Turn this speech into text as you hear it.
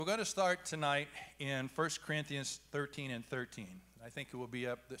We're going to start tonight in 1 Corinthians 13 and 13. I think it will be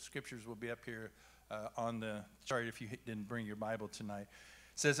up, the scriptures will be up here on the chart if you didn't bring your Bible tonight.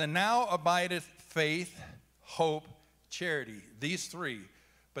 It says, "And now abideth faith, hope, charity, these three.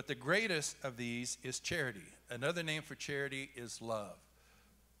 But the greatest of these is charity." Another name for charity is love.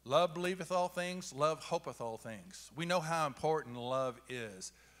 Love believeth all things, love hopeth all things. We know how important love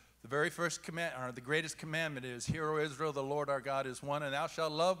is. The very first command, or the greatest commandment is, "Hear, O Israel, the Lord our God is one, and thou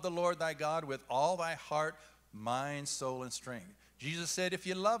shalt love the Lord thy God with all thy heart, mind, soul, and strength." Jesus said, "If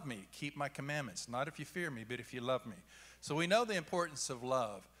you love me, keep my commandments." Not if you fear me, but if you love me. So we know the importance of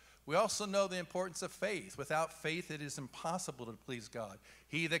love. We also know the importance of faith. Without faith, it is impossible to please God.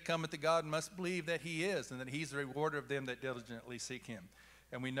 He that cometh to God must believe that he is, and that he's the rewarder of them that diligently seek him.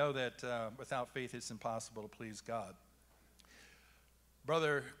 And we know that without faith, it's impossible to please God.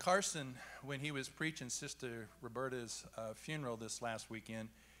 Brother Carson, when he was preaching Sister Roberta's funeral this last weekend,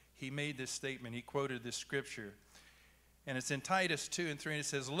 he made this statement. He quoted this scripture. And it's in Titus 2 and 3. And it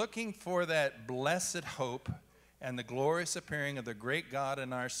says, "Looking for that blessed hope and the glorious appearing of the great God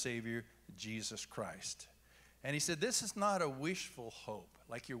and our Savior, Jesus Christ." And he said, this is not a wishful hope,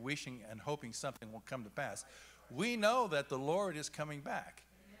 like you're wishing and hoping something will come to pass. We know that the Lord is coming back.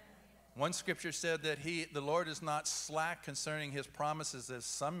 One scripture said that the Lord is not slack concerning his promises, as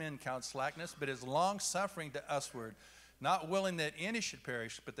some men count slackness, but is long-suffering to usward, not willing that any should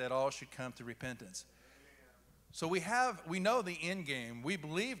perish, but that all should come to repentance. So we know the end game. We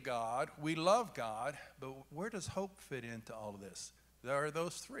believe God, we love God, but where does hope fit into all of this? There are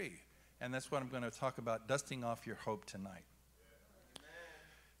those three, and that's what I'm going to talk about, dusting off your hope tonight.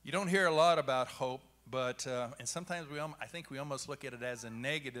 You don't hear a lot about hope. But, and sometimes I think we almost look at it as a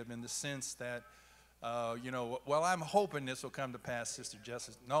negative in the sense that, well, I'm hoping this will come to pass, Sister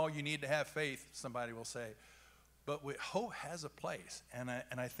Justice. No, you need to have faith, somebody will say. But hope has a place. And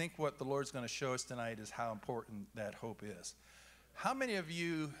I think what the Lord's going to show us tonight is how important that hope is. How many of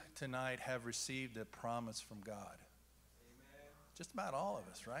you tonight have received a promise from God? Amen. Just about all of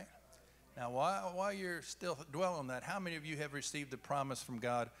us, right? Now, while you're still dwelling on that, how many of you have received a promise from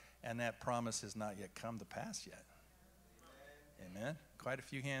God and that promise has not yet come to pass yet? Amen. Quite a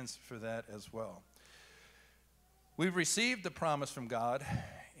few hands for that as well. We've received the promise from God,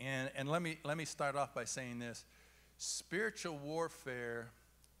 and let me start off by saying this. Spiritual warfare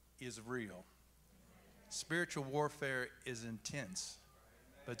is real. Spiritual warfare is intense,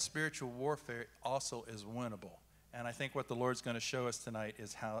 but spiritual warfare also is winnable. And I think what the Lord's going to show us tonight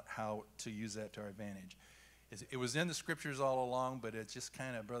is how to use that to our advantage. It was in the scriptures all along, but it just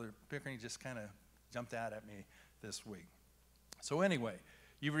kind of, Brother Pickering just kind of jumped out at me this week. So anyway,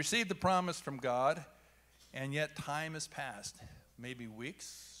 you've received the promise from God, and yet time has passed. Maybe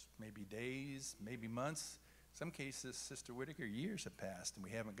weeks, maybe days, maybe months. In some cases, Sister Whitaker, years have passed, and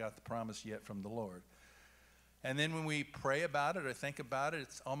we haven't got the promise yet from the Lord. And then when we pray about it or think about it,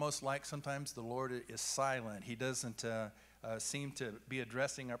 it's almost like sometimes the Lord is silent. He doesn't seem to be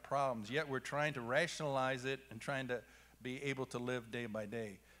addressing our problems. Yet we're trying to rationalize it and trying to be able to live day by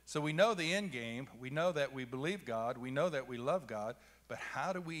day. So we know the end game. We know that we believe God. We know that we love God. But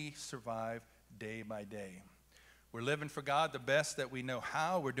how do we survive day by day? We're living for God the best that we know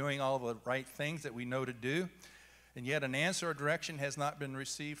how. We're doing all the right things that we know to do. And yet an answer or direction has not been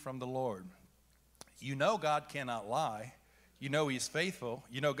received from the Lord. You know God cannot lie. You know he's faithful.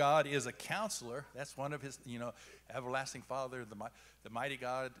 You know God is a counselor. That's one of his, everlasting Father, the mighty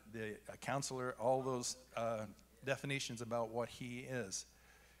God, the counselor, all those definitions about what he is.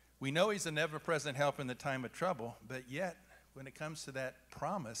 We know he's an ever-present help in the time of trouble, but yet when it comes to that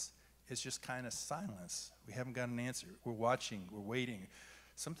promise, it's just kind of silence. We haven't got an answer. We're watching. We're waiting.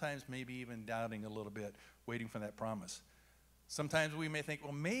 Sometimes maybe even doubting a little bit, waiting for that promise. Sometimes we may think,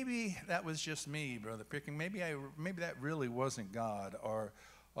 well, maybe that was just me, Brother Pickering. Maybe that really wasn't God, or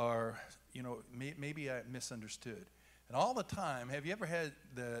maybe I misunderstood. And all the time, have you ever had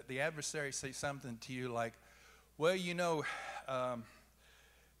the adversary say something to you like, well,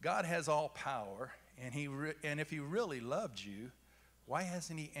 God has all power, and if he really loved you, why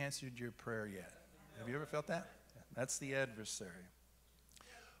hasn't he answered your prayer yet? Have you ever felt that? That's the adversary.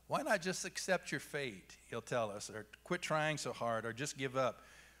 Why not just accept your fate, he'll tell us, or quit trying so hard, or just give up,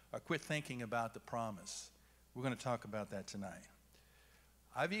 or quit thinking about the promise. We're going to talk about that tonight.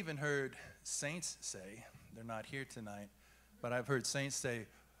 I've even heard saints say, they're not here tonight, but I've heard saints say,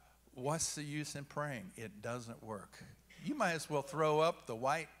 what's the use in praying? It doesn't work. You might as well throw up the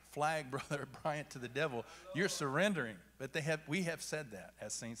white flag, Brother Bryant, to the devil. You're surrendering. But we have said that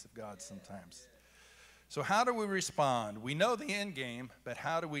as saints of God sometimes. So how do we respond? We know the end game, but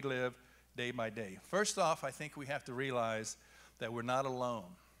how do we live day by day? First off, I think we have to realize that we're not alone.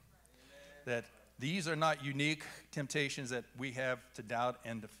 that these are not unique temptations that we have to doubt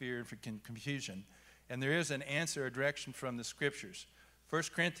and to fear and for confusion. And there is an answer, a direction from the Scriptures. 1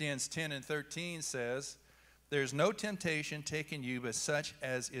 Corinthians 10 and 13 says, "There's no temptation taken you but such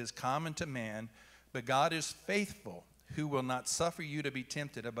as is common to man, but God is faithful, who will not suffer you to be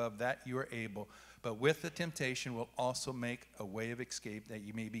tempted above that you are able, but with the temptation will also make a way of escape that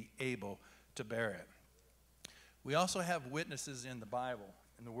you may be able to bear it." We also have witnesses in the Bible,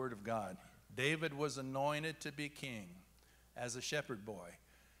 in the Word of God. David was anointed to be king as a shepherd boy.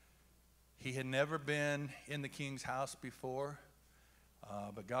 He had never been in the king's house before,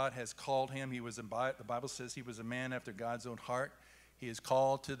 but God has called him. The Bible says he was a man after God's own heart. He is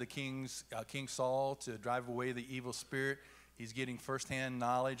called to the King Saul to drive away the evil spirit. He's getting firsthand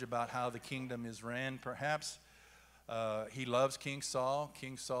knowledge about how the kingdom is ran, perhaps. He loves King Saul.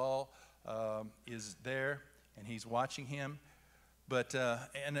 King Saul is there, and he's watching him. But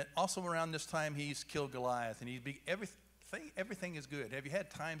and also around this time, he's killed Goliath, and everything is good. Have you had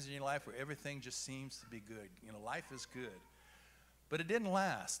times in your life where everything just seems to be good? You know, life is good. But it didn't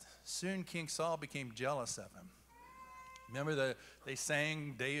last. Soon King Saul became jealous of him. Remember they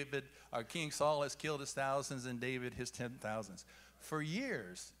sang, King Saul has killed his thousands and David his 10,000s. For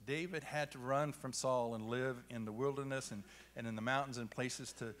years, David had to run from Saul and live in the wilderness and in the mountains and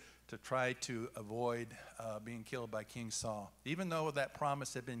places to try to avoid being killed by King Saul, even though that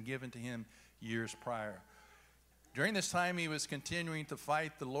promise had been given to him years prior. During this time, he was continuing to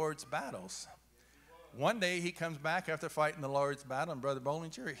fight the Lord's battles. One day, he comes back after fighting the Lord's battle, and Brother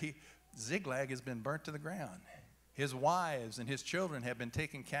Bollinger, Ziklag has been burnt to the ground. His wives and his children have been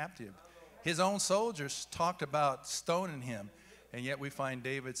taken captive. His own soldiers talked about stoning him, and yet we find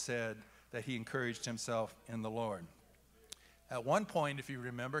David said that he encouraged himself in the Lord. At one point, if you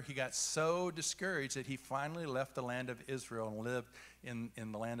remember, he got so discouraged that he finally left the land of Israel and lived in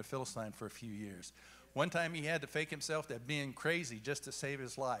the land of Philistine for a few years. One time he had to fake himself at being crazy just to save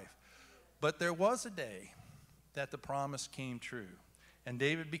his life. But there was a day that the promise came true, and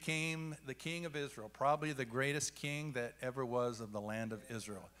David became the king of Israel, probably the greatest king that ever was of the land of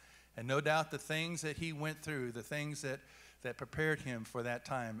Israel. And no doubt the things that he went through, the things that prepared him for that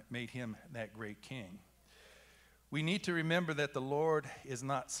time, made him that great king. We need to remember that the Lord is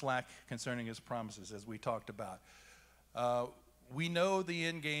not slack concerning his promises, as we talked about. We know the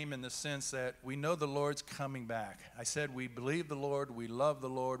end game in the sense that we know the Lord's coming back. I said we believe the Lord, we love the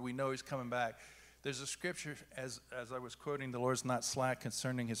Lord, we know he's coming back. There's a scripture, as I was quoting, the Lord's not slack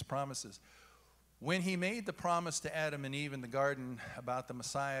concerning his promises. When he made the promise to Adam and Eve in the garden about the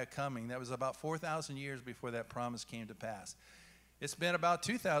Messiah coming, that was about 4,000 years before that promise came to pass. It's been about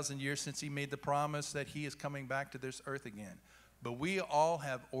 2,000 years since he made the promise that he is coming back to this earth again. But we all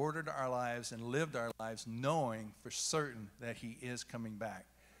have ordered our lives and lived our lives knowing for certain that he is coming back.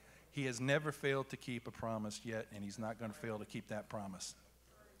 He has never failed to keep a promise yet, and he's not going to fail to keep that promise.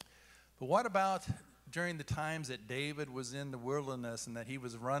 But what about during the times that David was in the wilderness and that he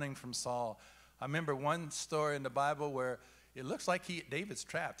was running from Saul? I remember one story in the Bible where it looks like David's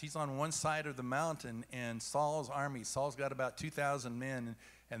trapped. He's on one side of the mountain, and Saul's got about 2,000 men,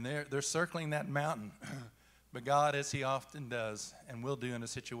 and they're circling that mountain. But God, as he often does and will do in a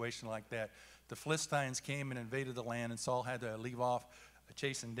situation like that, the Philistines came and invaded the land, and Saul had to leave off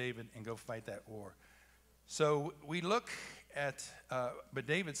chasing David and go fight that war. So we look at, but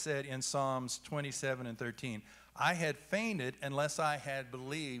David said in Psalms 27 and 13, "I had fainted unless I had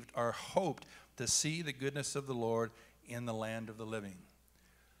believed or hoped to see the goodness of the Lord in the land of the living."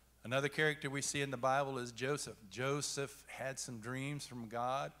 Another character we see in the Bible is Joseph. Joseph had some dreams from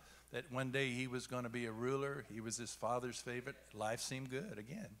God that one day he was going to be a ruler. He was his father's favorite. Life seemed good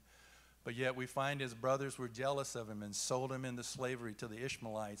again. But yet we find his brothers were jealous of him and sold him into slavery to the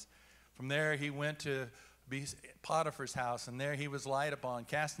Ishmaelites. From there he went to Potiphar's house, and there he was lied upon,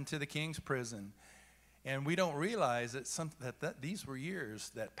 cast into the king's prison. And we don't realize that these were years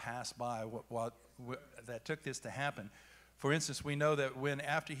that passed by that took this to happen. For instance, we know that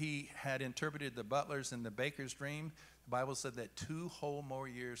after he had interpreted the butler's and the baker's dream, the Bible said that 2 whole more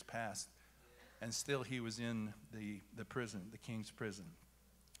years passed, and still he was in the prison, the king's prison.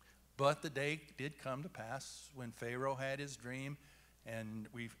 But the day did come to pass when Pharaoh had his dream, and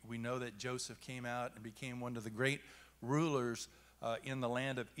we know that Joseph came out and became one of the great rulers in the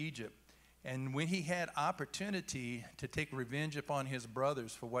land of Egypt. And when he had opportunity to take revenge upon his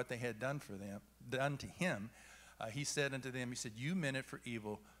brothers for what they had done to him, he said unto them, he said, "You meant it for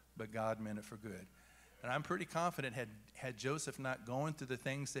evil, but God meant it for good." And I'm pretty confident had Joseph not gone through the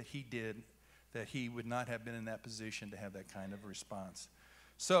things that he did, that he would not have been in that position to have that kind of response.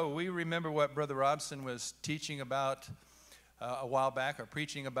 So we remember what Brother Robson was teaching about a while back are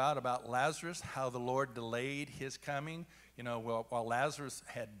preaching about Lazarus, how the Lord delayed his coming, while Lazarus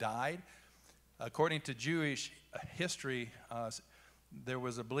had died. According to Jewish history, there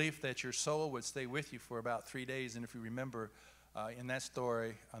was a belief that your soul would stay with you for about 3 days. And if you remember in that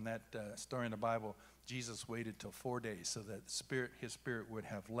story, story in the Bible, Jesus waited till 4 days so that his spirit would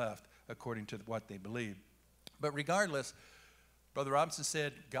have left according to what they believed. But regardless, Brother Robinson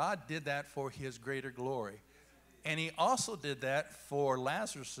said God did that for his greater glory. And he also did that for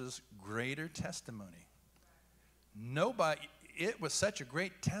Lazarus' greater testimony. It was such a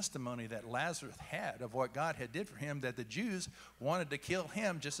great testimony that Lazarus had of what God had did for him that the Jews wanted to kill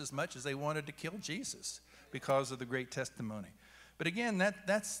him just as much as they wanted to kill Jesus because of the great testimony. But again,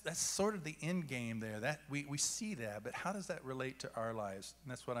 that's sort of the end game there. That we see that, but how does that relate to our lives?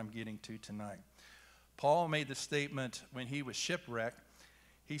 And that's what I'm getting to tonight. Paul made the statement when he was shipwrecked.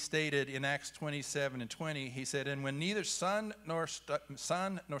 He stated in Acts 27:20, he said, "And when neither sun nor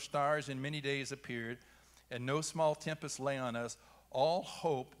stars in many days appeared, and no small tempest lay on us, all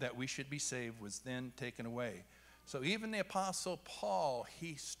hope that we should be saved was then taken away." So even the Apostle Paul,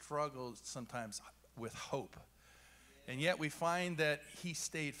 he struggled sometimes with hope. And yet we find that he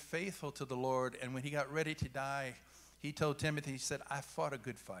stayed faithful to the Lord, and when he got ready to die, he told Timothy, he said, "I fought a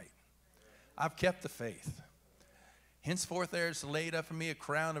good fight. I've kept the faith. Henceforth there is laid up for me a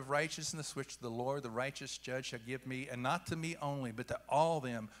crown of righteousness, which the Lord, the righteous judge, shall give me, and not to me only, but to all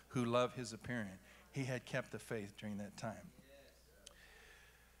them who love his appearing." He had kept the faith during that time.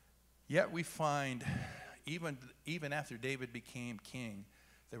 Yet we find, even after David became king,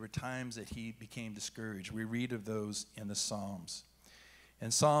 there were times that he became discouraged. We read of those in the Psalms. In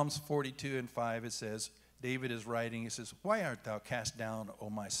Psalms 42:5, it says, David is writing, he says, "Why art thou cast down,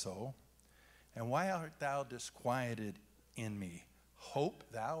 O my soul? And why art thou disquieted in me? Hope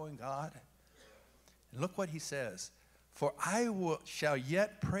thou in God." And look what he says. "For I shall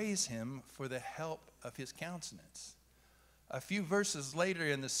yet praise him for the help of his countenance." A few verses later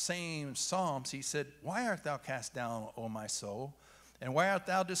in the same Psalms, he said, "Why art thou cast down, O my soul? And why art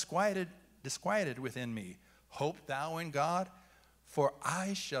thou disquieted within me? Hope thou in God, for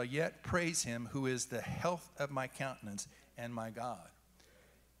I shall yet praise him who is the health of my countenance and my God."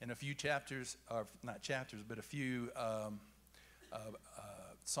 In a few chapters, or not chapters, but a few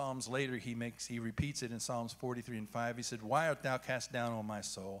Psalms later, he repeats it in Psalms 43:5. He said, "Why art thou cast down, O my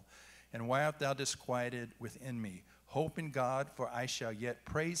soul? And why art thou disquieted within me? Hope in God, for I shall yet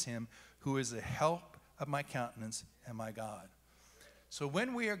praise him who is the help of my countenance and my God." So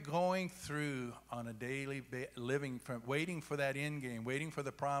when we are going through on a daily waiting for that end game, waiting for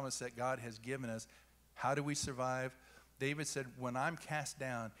the promise that God has given us, how do we survive? David said, "When I'm cast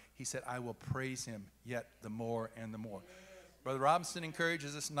down," he said, "I will praise him yet the more and the more." Brother Robinson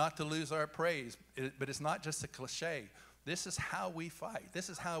encourages us not to lose our praise, but it's not just a cliche. This is how we fight. This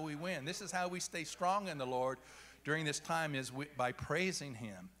is how we win. This is how we stay strong in the Lord during this time, is by praising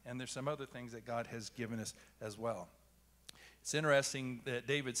him. And there's some other things that God has given us as well. It's interesting that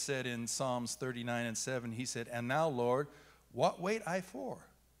David said in Psalms 39:7, he said, "And now, Lord, what wait I for?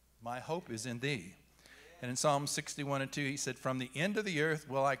 My hope is in thee." And in Psalm 61:2, he said, "From the end of the earth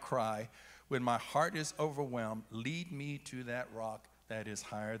will I cry. When my heart is overwhelmed, lead me to that rock that is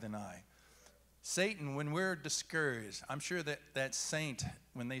higher than I." Satan, when we're discouraged, I'm sure that saint,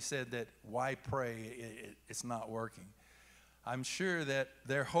 when they said that, "Why pray?" It's not working. I'm sure that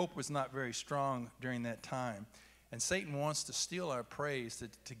their hope was not very strong during that time. And Satan wants to steal our praise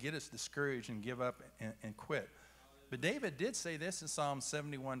to get us discouraged and give up and quit. But David did say this in Psalm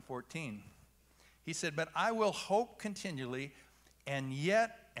 71:14. He said, "But I will hope continually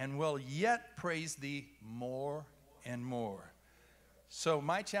and will yet praise thee more and more." So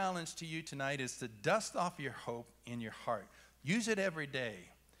my challenge to you tonight is to dust off your hope in your heart. Use it every day.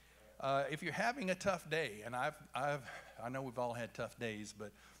 If you're having a tough day, and I know we've all had tough days,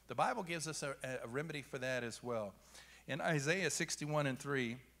 but the Bible gives us a remedy for that as well. In Isaiah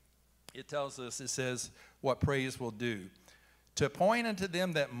 61:3, it tells us, it says, what praise will do. "To appoint unto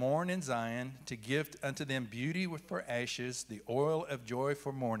them that mourn in Zion, to give unto them beauty for ashes, the oil of joy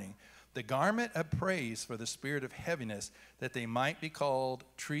for mourning, the garment of praise for the spirit of heaviness, that they might be called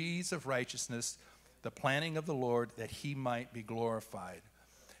trees of righteousness, the planting of the Lord, that he might be glorified."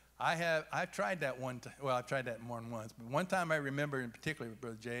 I've tried that one time. Well, I've tried that more than once. But one time I remember in particular with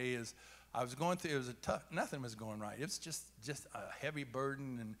Brother Jay is I was going through, it was a tough, nothing was going right. It was just a heavy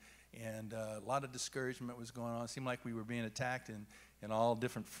burden and a lot of discouragement was going on. It seemed like we were being attacked in all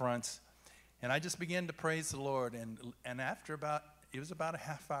different fronts. And I just began to praise the Lord. And after it was about a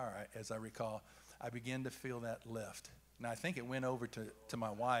half hour, as I recall, I began to feel that lift. And I think it went over to my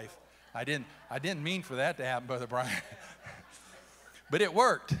wife. I didn't mean for that to happen, Brother Brian. But it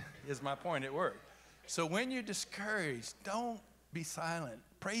worked, is my point. It worked. So when you're discouraged, don't be silent.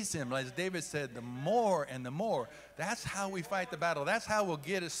 Praise him. As David said, the more and the more. That's how we fight the battle. That's how we'll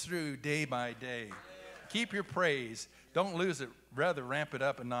get us through day by day. Keep your praise. Don't lose it. Rather, ramp it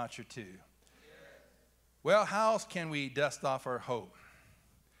up a notch or two. Well, how else can we dust off our hope?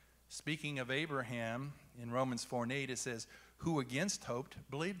 Speaking of Abraham, in Romans 4:8, it says, who against hoped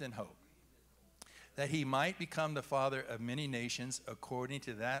believed in hope, that he might become the father of many nations according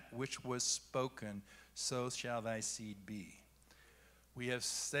to that which was spoken, so shall thy seed be. We have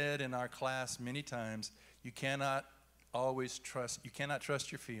said in our class many times, you cannot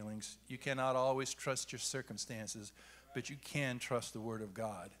trust your feelings. You cannot always trust your circumstances, but you can trust the Word of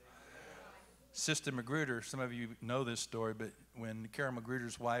God. Sister Magruder, some of you know this story, but when Carol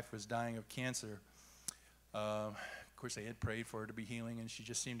Magruder's wife was dying of cancer, of course they had prayed for her to be healing, and she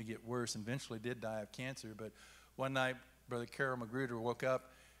just seemed to get worse and eventually did die of cancer. But one night, Brother Carol Magruder woke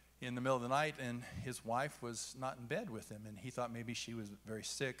up in the middle of the night, and his wife was not in bed with him, and he thought maybe she was very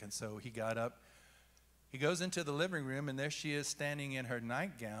sick, and so he got up. He goes into the living room, and there she is standing in her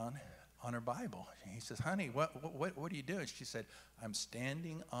nightgown on her Bible. He says, honey, what are you doing? She said, I'm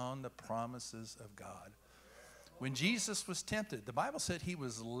standing on the promises of God. When Jesus was tempted, the Bible said he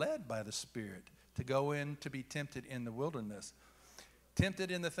was led by the Spirit to go in to be tempted in the wilderness. Tempted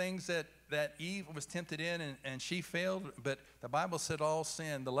in the things that Eve was tempted in, and she failed. But the Bible said all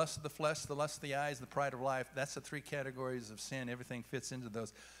sin, the lust of the flesh, the lust of the eyes, the pride of life, that's the three categories of sin. Everything fits into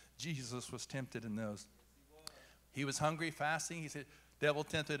those. Jesus was tempted in those. He was hungry, fasting. He said, devil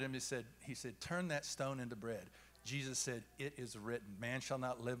tempted him. He said, turn that stone into bread. Jesus said, it is written, man shall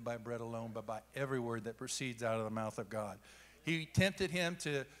not live by bread alone, but by every word that proceeds out of the mouth of God. He tempted him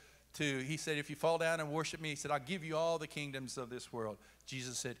he said, if you fall down and worship me, he said, I'll give you all the kingdoms of this world.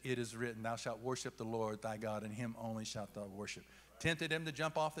 Jesus said, it is written, thou shalt worship the Lord thy God, and him only shalt thou worship. Tempted him to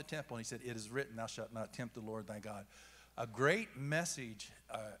jump off the temple, and he said, it is written, thou shalt not tempt the Lord thy God. A great message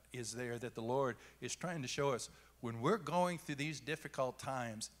is there that the Lord is trying to show us. When we're going through these difficult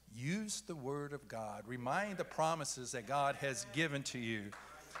times, use the Word of God. Remind the promises that God has given to you.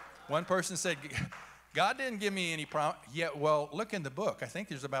 One person said, God didn't give me any promise. Yeah, well, look in the book. I think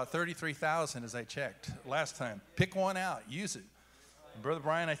there's about 33,000 as I checked last time. Pick one out. Use it. And Brother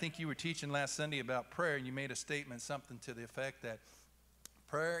Brian, I think you were teaching last Sunday about prayer, and you made a statement, something to the effect that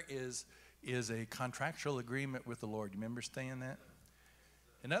prayer is a contractual agreement with the Lord. You remember saying that?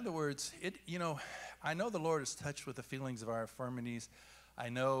 In other words, I know the Lord is touched with the feelings of our infirmities. I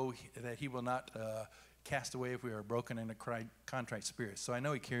know that he will not cast away if we are broken in a contrite spirit. So I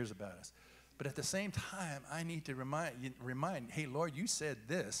know he cares about us. But at the same time, I need to remind, hey, Lord, you said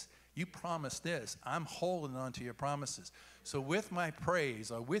this. You promised this. I'm holding on to your promises. So with my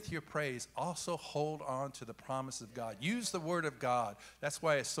praise, or with your praise, also hold on to the promise of God. Use the Word of God. That's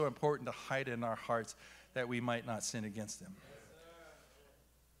why it's so important to hide it in our hearts that we might not sin against him.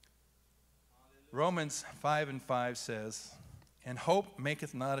 Romans 5:5 says, and hope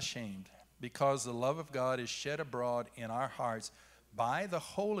maketh not ashamed, because the love of God is shed abroad in our hearts by the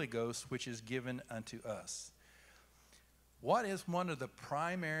Holy Ghost, which is given unto us. What is one of the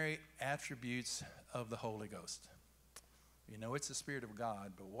primary attributes of the Holy Ghost? You know, it's the Spirit of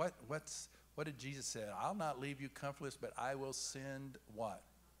God, but what did Jesus say? I'll not leave you comfortless, but I will send what?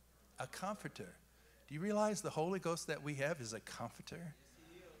 A comforter. Do you realize the Holy Ghost that we have is a comforter?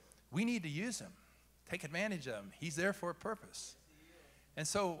 We need to use him. Take advantage of him. He's there for a purpose. And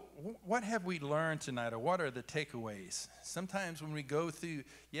so what have we learned tonight, or what are the takeaways? Sometimes when we go through,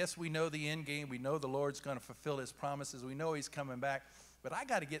 yes, we know the end game. We know the Lord's going to fulfill his promises. We know he's coming back. But I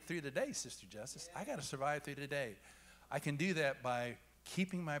got to get through the day, Sister Justice. I got to survive through the day. I can do that by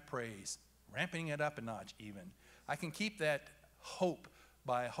keeping my praise, ramping it up a notch even. I can keep that hope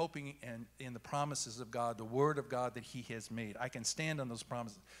by hoping in the promises of God, the Word of God that he has made. I can stand on those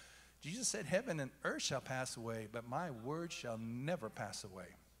promises. Jesus said, heaven and earth shall pass away, but my word shall never pass away.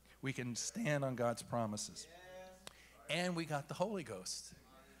 We can stand on God's promises. And we got the Holy Ghost.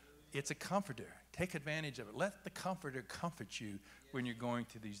 It's a comforter. Take advantage of it. Let the comforter comfort you when you're going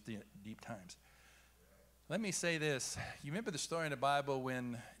through these deep times. Let me say this. You remember the story in the Bible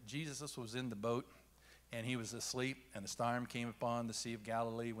when Jesus was in the boat and he was asleep and the storm came upon the Sea of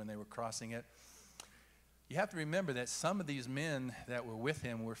Galilee when they were crossing it? You have to remember that some of these men that were with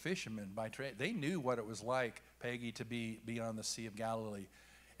him were fishermen by trade. They knew what it was like, Peggy, to be on the Sea of Galilee.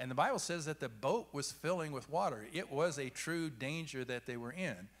 And the Bible says that the boat was filling with water. It was a true danger that they were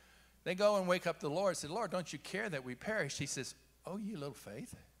in. They go and wake up the Lord and say, Lord, don't you care that we perish? He says, oh, you little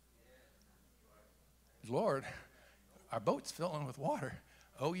faith. Lord, our boat's filling with water.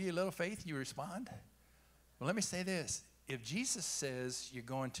 Oh, ye little faith, you respond? Well, let me say this. If Jesus says you're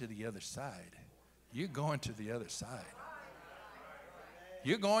going to the other side, you're going to the other side.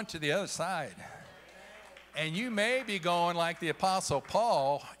 You're going to the other side. And you may be going like the Apostle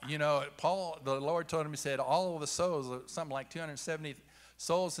Paul. You know, Paul, the Lord told him, he said, all of the souls, something like 270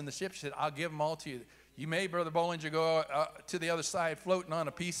 souls in the ship, he said, I'll give them all to you. You may, Brother Bollinger, go to the other side floating on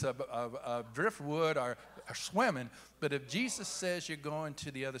a piece of driftwood or swimming. But if Jesus says you're going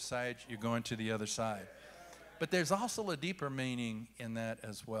to the other side, you're going to the other side. But there's also a deeper meaning in that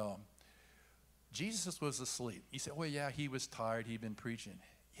as well. Jesus was asleep. You say, well, yeah, he was tired. He'd been preaching.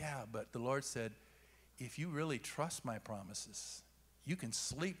 Yeah, but the Lord said, if you really trust my promises, you can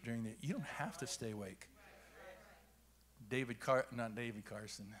sleep during the, you don't have to stay awake.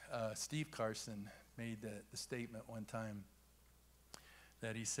 Steve Carson made the statement one time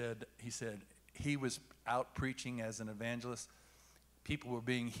that he said he was out preaching as an evangelist. People were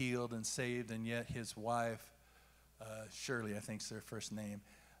being healed and saved, and yet his wife, Shirley, I think is their first name,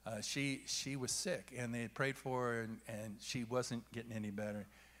 she was sick, and they had prayed for her, and she wasn't getting any better.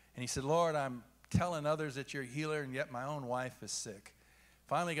 And he said, Lord, I'm telling others that you're a healer, and yet my own wife is sick.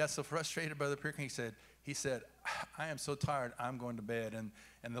 Finally got so frustrated, Brother Pirkin, he said, I am so tired, I'm going to bed.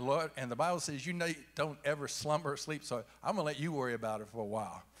 And the Lord, and the Bible says, you don't ever slumber or sleep, so I'm going to let you worry about it for a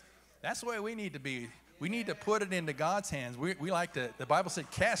while. That's the way we need to be. We need to put it into God's hands. We like to, the Bible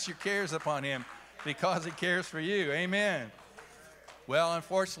said, cast your cares upon him because he cares for you. Amen. Well,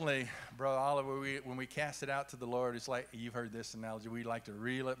 unfortunately, Brother Oliver, when we cast it out to the Lord, it's like, you've heard this analogy, we like to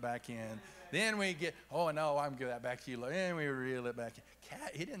reel it back in. Then we get, oh, no, I'm going to give that back to you, Lord. And we reel it back in.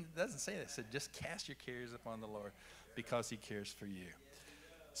 He doesn't say that. He said, just cast your cares upon the Lord because he cares for you.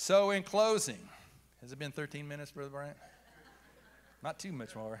 So in closing, has it been 13 minutes, Brother Bryant? Not too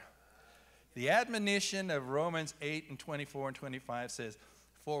much more. The admonition of Romans 8 and 24 and 25 says,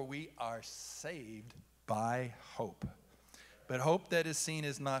 for we are saved by hope. But hope that is seen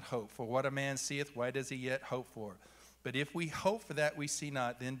is not hope. For what a man seeth, why does he yet hope for? But if we hope for that we see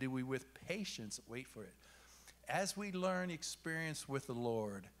not, then do we with patience wait for it. As we learn experience with the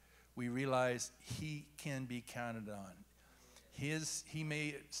Lord, we realize he can be counted on.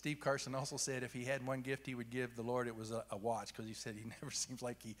 Steve Carson also said if he had one gift he would give the Lord, it was a watch, because he said he never seems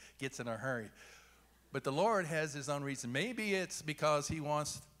like he gets in a hurry. But the Lord has his own reason. Maybe it's because he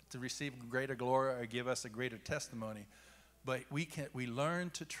wants to receive greater glory or give us a greater testimony. But we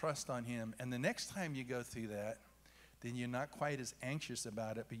learn to trust on him. And the next time you go through that, then you're not quite as anxious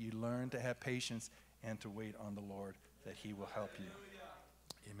about it, but you learn to have patience and to wait on the Lord that he will help you.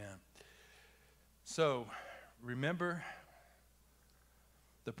 Amen. So remember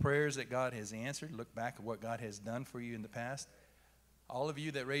the prayers that God has answered. Look back at what God has done for you in the past. All of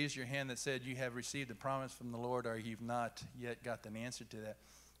you that raised your hand that said you have received a promise from the Lord or you've not yet got an answer to that,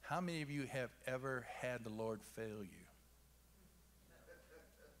 how many of you have ever had the Lord fail you?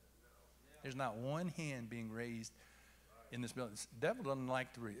 There's not one hand being raised in this building. The devil doesn't like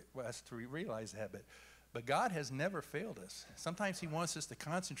us to realize that, but God has never failed us. Sometimes he wants us to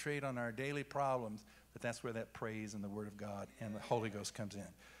concentrate on our daily problems, but that's where that praise and the Word of God and the Holy Ghost comes in.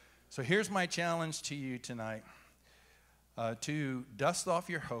 So here's my challenge to you tonight, to dust off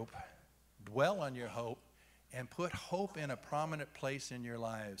your hope, dwell on your hope, and put hope in a prominent place in your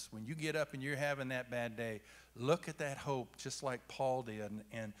lives. When you get up and you're having that bad day, look at that hope just like Paul did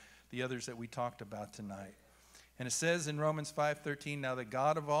and the others that we talked about tonight. And it says in Romans 5:13, now the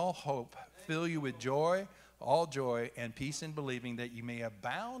God of all hope fill you with joy, all joy, and peace in believing, that you may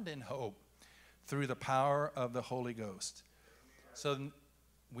abound in hope through the power of the Holy Ghost. So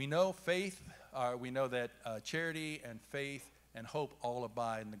we know we know that charity and faith and hope all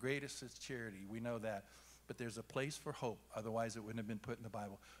abide, and the greatest is charity. We know that. But there's a place for hope, otherwise it wouldn't have been put in the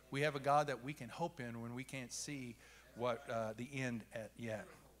Bible. We have a God that we can hope in when we can't see what the end yet.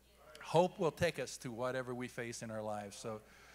 Hope will take us to whatever we face in our lives. So